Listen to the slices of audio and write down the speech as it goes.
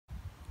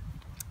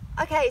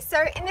Okay,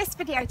 so in this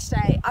video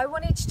today, I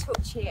wanted to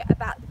talk to you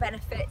about the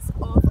benefits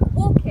of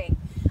walking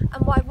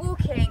and why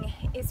walking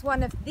is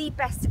one of the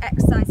best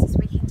exercises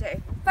we can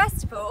do.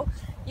 First of all,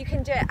 you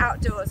can do it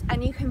outdoors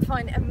and you can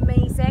find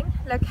amazing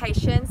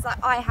locations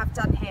like I have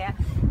done here.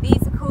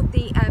 These are called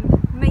the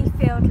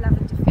Mayfield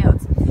Lavender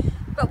Fields.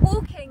 But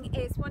walking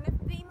is one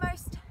of the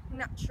most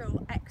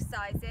natural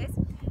exercises.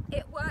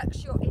 It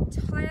works your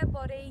entire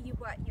body, you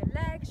work your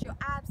legs, your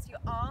abs, your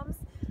arms,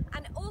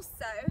 and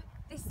also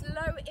this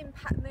low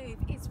impact move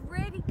is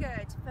really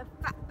good for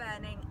fat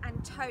burning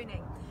and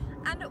toning.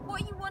 And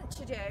what you want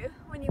to do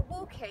when you're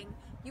walking,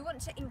 you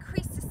want to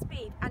increase the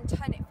speed and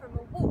turn it from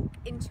a walk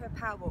into a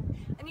power walk.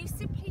 And you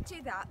simply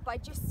do that by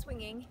just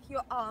swinging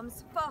your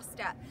arms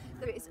faster.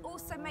 There is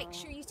also make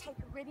sure you take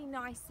a really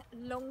nice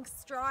long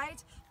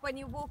stride when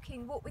you're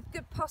walking. Walk with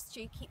good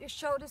posture, keep your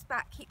shoulders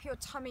back, keep your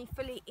tummy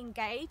fully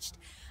engaged.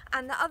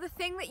 And the other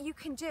thing that you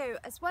can do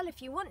as well,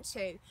 if you want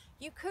to,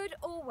 you could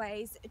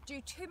always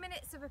do 2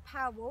 minutes of a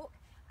power walk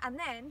and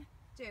then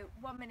do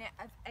 1 minute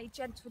of a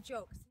gentle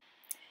jog.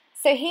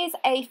 So here's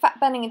a fat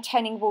burning and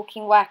toning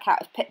walking workout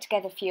I've put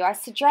together for you. I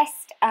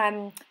suggest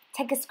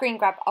take a screen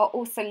grab. I'll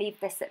also leave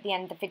this at the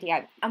end of the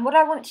video. And what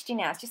I want to do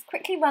now is just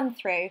quickly run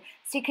through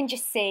so you can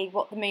just see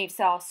what the moves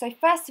are. So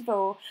first of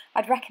all,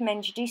 I'd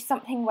recommend you do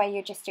something where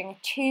you're just doing a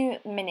 2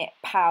 minute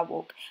power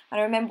walk. And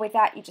remember with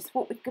that, you just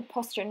walk with good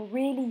posture and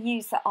really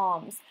use the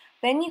arms.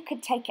 Then you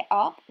could take it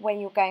up where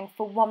you're going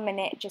for 1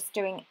 minute, just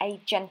doing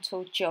a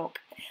gentle jog.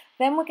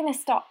 Then we're going to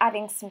start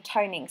adding some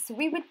toning. So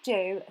we would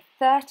do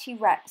 30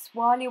 reps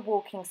while you're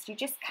walking. So you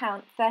just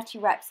count 30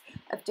 reps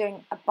of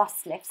doing a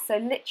bust lift. So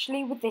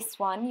literally with this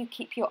one, you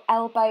keep your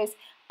elbows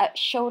at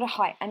shoulder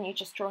height and you're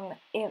just drawing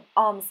the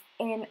arms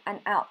in and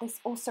out. This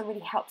also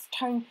really helps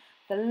tone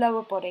the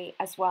lower body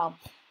as well.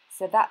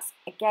 So that's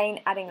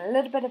again adding a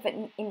little bit of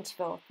an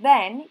interval.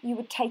 Then you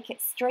would take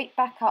it straight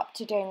back up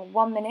to doing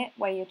 1 minute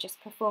where you're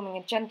just performing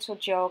a gentle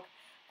jog.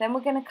 Then we're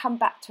going to come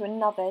back to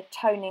another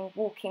toning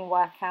walking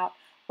workout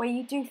where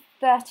you do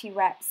 30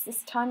 reps.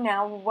 This time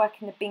now we're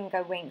working the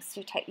bingo wings. So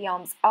you take the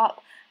arms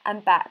up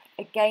and back.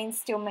 Again,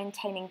 still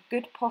maintaining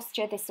good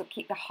posture. This will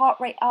keep the heart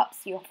rate up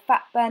so you're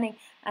fat burning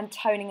and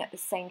toning at the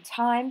same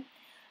time.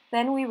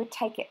 Then we would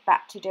take it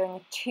back to doing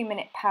a 2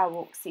 minute power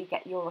walk so you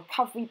get your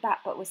recovery back,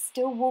 but we're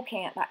still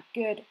walking at that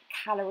good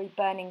calorie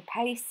burning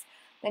pace.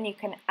 Then you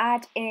can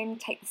add in,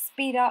 take the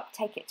speed up,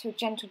 take it to a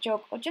gentle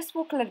jog, or just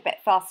walk a little bit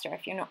faster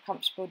if you're not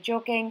comfortable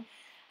jogging.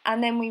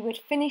 And then we would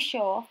finish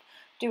off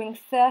doing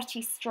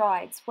 30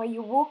 strides where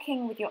you're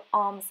walking with your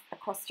arms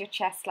across your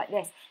chest like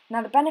this.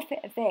 Now the benefit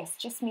of this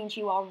just means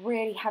you are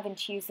really having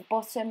to use the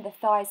bottom, the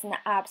thighs and the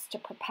abs to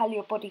propel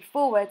your body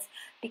forwards,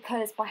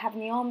 because by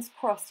having the arms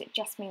crossed it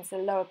just means the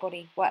lower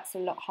body works a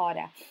lot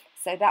harder.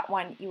 So that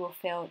one you will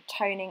feel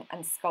toning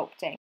and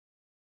sculpting.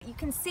 You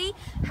can see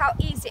how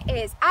easy it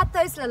is. Add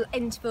those little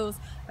intervals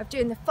of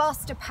doing the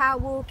faster power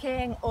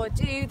walking or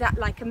do that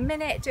like a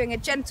minute, doing a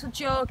gentle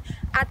jog,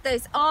 add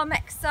those arm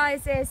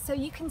exercises so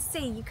you can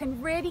see you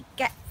can really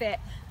get fit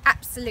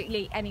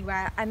absolutely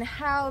anywhere. And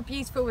how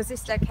beautiful was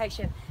this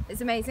location? It's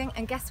amazing.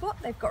 And guess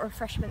what? They've got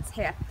refreshments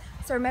here.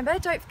 So remember,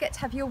 don't forget to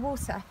have your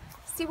water.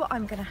 See what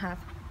I'm going to have.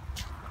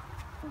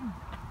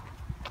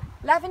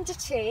 Lavender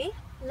tea,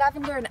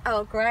 lavender and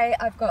Earl Grey.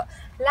 I've got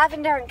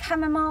lavender and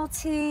chamomile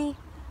tea,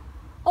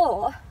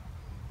 or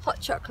hot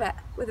chocolate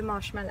with a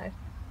marshmallow.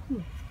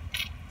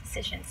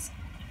 Decisions.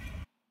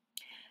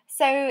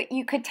 So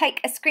you could take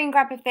a screen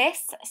grab of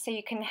this so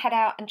you can head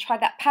out and try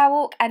that power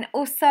walk. And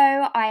also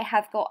I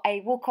have got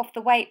a walk off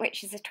the weight,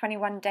 which is a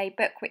 21-day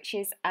book, which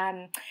is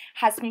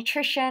has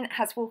nutrition,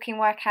 has walking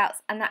workouts,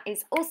 and that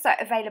is also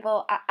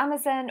available at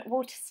Amazon,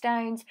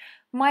 Waterstones,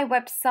 my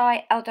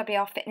website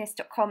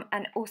lwrfitness.com,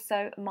 and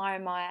also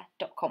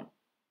myomaya.com.